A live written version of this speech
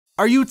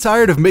Are you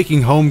tired of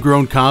making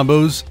homegrown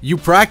combos? You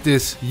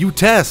practice, you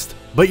test,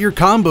 but your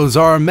combos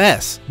are a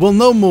mess. Well,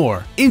 no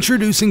more.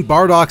 Introducing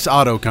Bardock's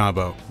Auto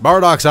Combo.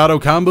 Bardock's Auto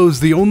Combo is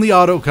the only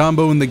auto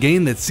combo in the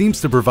game that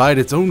seems to provide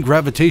its own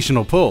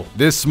gravitational pull.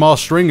 This small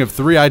string of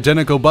 3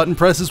 identical button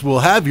presses will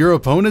have your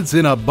opponents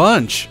in a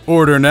bunch.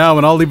 Order now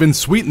and I'll even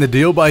sweeten the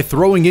deal by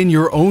throwing in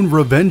your own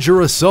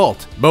Revenger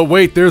Assault. But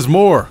wait, there's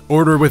more.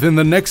 Order within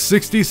the next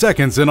 60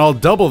 seconds and I'll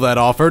double that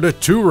offer to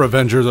 2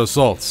 Revenger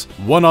Assaults.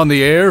 One on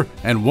the air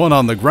and one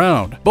on the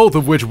ground, both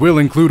of which will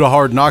include a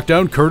hard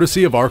knockdown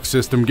courtesy of Arc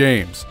System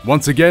Games.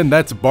 Once again,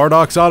 that's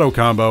Bardock's Auto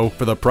Combo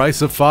for the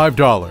price of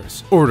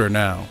 $5. Order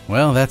now.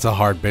 Well, that's a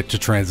hard bit to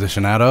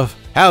transition out of.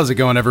 How's it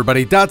going,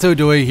 everybody?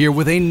 Dotodoya here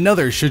with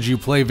another Should You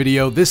Play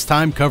video, this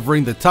time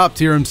covering the top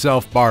tier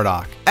himself,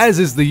 Bardock. As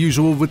is the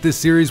usual with this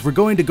series, we're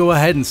going to go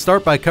ahead and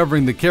start by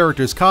covering the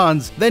characters'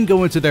 cons, then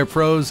go into their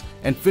pros,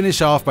 and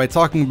finish off by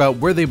talking about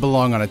where they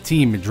belong on a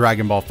team in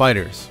Dragonball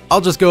FighterZ.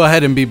 I'll just go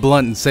ahead and be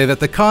blunt and say that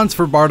the cons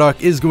for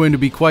Bardock is going to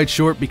be quite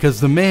short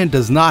because the man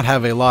does not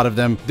have a lot of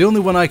them. The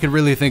only one I could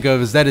really think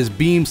of is that his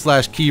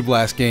beam/ki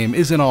blast game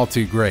isn't all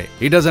too great.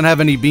 He doesn't have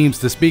any beams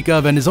to speak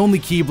of, and his only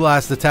ki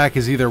blast attack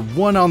is either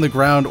one on the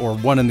ground or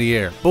one in the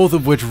air, both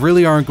of which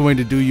really aren't going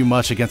to do you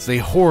much against a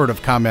horde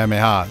of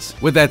Kamehamehas.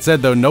 With that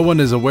said though, no one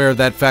is aware of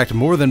that fact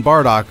more than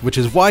Bardock, which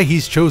is why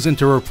he's chosen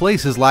to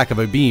replace his lack of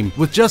a beam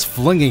with just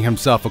flinging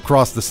himself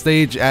across the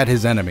stage at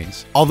his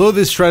enemies. Although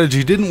this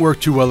strategy didn't work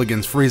too well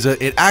against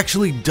Frieza, it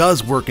actually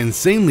does work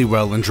insanely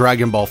well in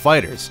Dragonball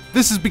FighterZ.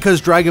 This is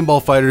because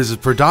Dragonball FighterZ is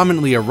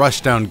predominantly a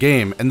rushdown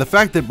game, and the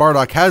fact that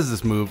Bardock has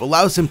this move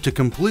allows him to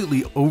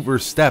completely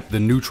overstep the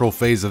neutral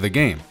phase of the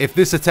game. If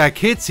this attack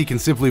hits, he can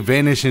simply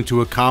vanish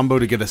into a combo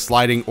to get a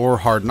sliding or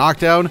hard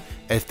knockdown.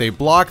 If they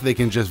block, they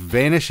can just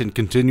vanish and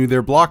continue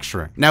their block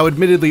string. Now,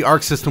 admittedly,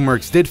 Arc System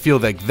Works did feel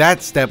that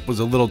that step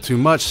was a little too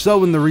much,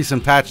 so in the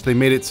recent patch they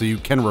made it so you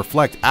can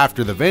reflect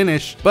after the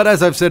vanish, but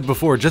as I've said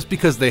before, just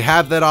because they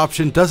have that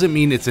option doesn't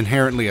mean it's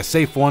inherently a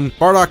safe one.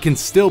 Bardock can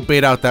still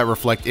bait out that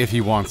reflect if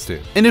he wants to.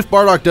 And if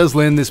Bardock does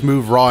land this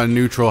move raw and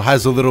neutral,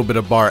 has a little bit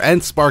of bar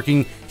and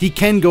sparking, he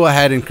can go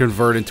ahead and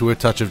convert into a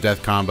Touch of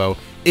Death combo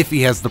if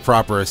he has the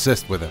proper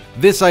assist with it.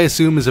 This, I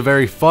assume, is a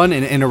very fun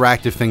and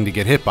interactive thing to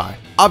get hit by.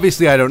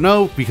 Obviously, I don't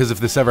know, because if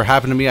this ever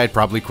happened to me, I'd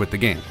probably quit the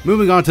game.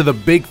 Moving on to the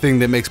big thing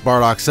that makes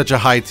Bardock such a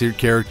high-tier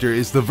character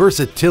is the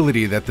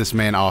versatility that this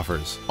man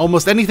offers.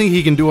 Almost anything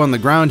he can do on the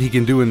ground, he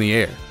can do in the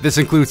air. This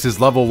includes his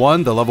level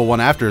 1, the level 1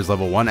 after his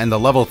level 1, and the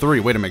level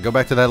 3. Wait a minute, go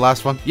back to that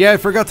last one. Yeah, I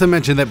forgot to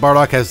mention that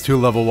Bardock has 2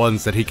 level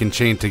 1s that he can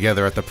chain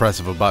together at the press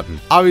of a button.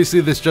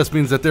 Obviously, this just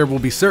means that there will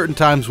be certain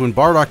times when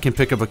Bardock can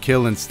pick up a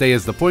kill and stay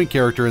as the point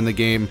character in the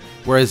game,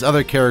 whereas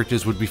other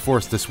characters would be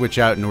forced to switch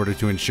out in order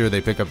to ensure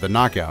they pick up the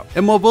knockout.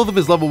 And while both of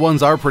his level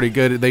 1s are pretty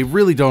good, they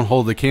really don't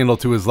hold a candle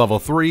to his level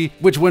 3,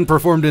 which when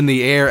performed in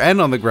the air and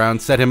on the ground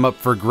set him up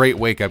for a great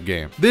wake-up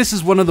game. This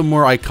is one of the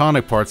more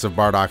iconic parts of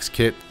Bardock's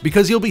kit,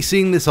 because you'll be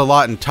seeing this a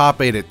lot in top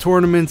 8 at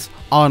tournaments,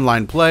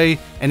 online play,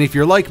 and if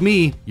you're like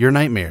me, your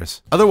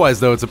nightmares. Otherwise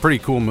though, it's a pretty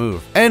cool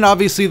move. And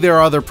obviously there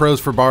are other pros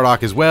for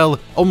Bardock as well.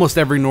 Almost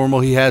every normal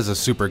he has is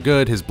super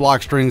good, his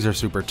block strings are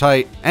super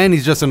tight, and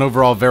he's just an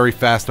overall very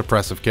fast,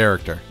 oppressive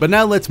character. But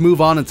now let's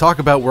move on and talk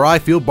about where I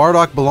feel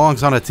Bardock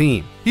belongs on a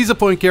team. He's a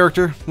point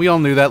character, we all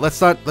knew that, let's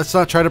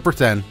not try to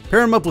pretend.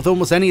 Pair him up with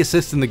almost any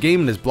assist in the game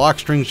and his block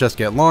strings just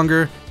get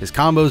longer, his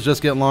combos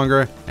just get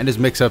longer, and his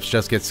mix-ups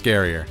just get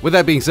scarier. With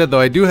that being said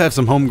though, I do have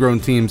some homegrown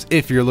teams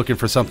if you're looking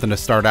for something to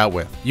start out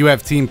with. You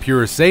have Team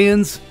Pure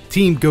Saiyans,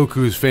 Team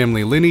Goku's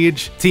Family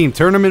Lineage, Team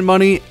Tournament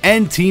Money,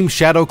 and Team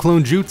Shadow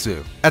Clone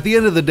Jutsu. At the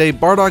end of the day,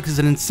 Bardock is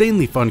an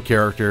insanely fun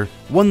character,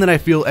 one that I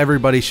feel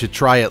everybody should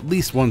try at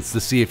least once to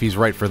see if he's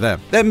right for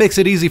them. That makes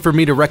it easy for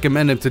me to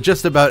recommend him to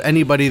just about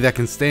anybody that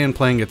can stand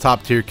playing a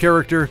top tier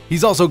character.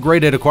 He's also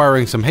great at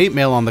acquiring some hate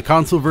mail on the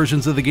console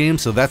versions of the game,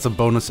 so that's a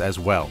bonus as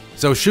well.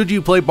 So should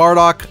you play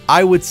Bardock?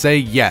 I would say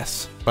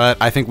yes, but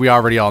I think we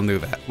already all knew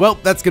that. Well,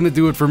 that's gonna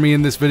do it for me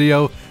in this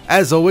video.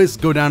 As always,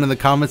 go down in the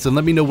comments and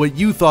let me know what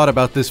you thought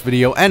about this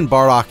video and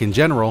Bardock in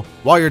general.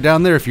 While you're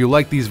down there, if you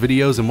like these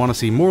videos and want to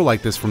see more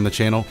like this from the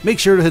channel, make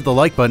sure to hit the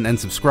like button and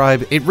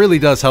subscribe. It really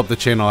does help the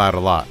channel out a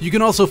lot. You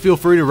can also feel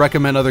free to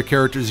recommend other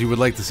characters you would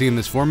like to see in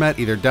this format,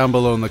 either down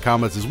below in the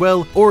comments as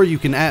well, or you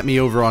can @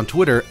 me over on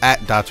Twitter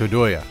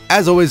 @Dotodoya.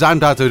 As always, I'm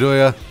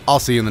Dotodoya. I'll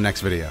see you in the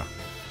next video.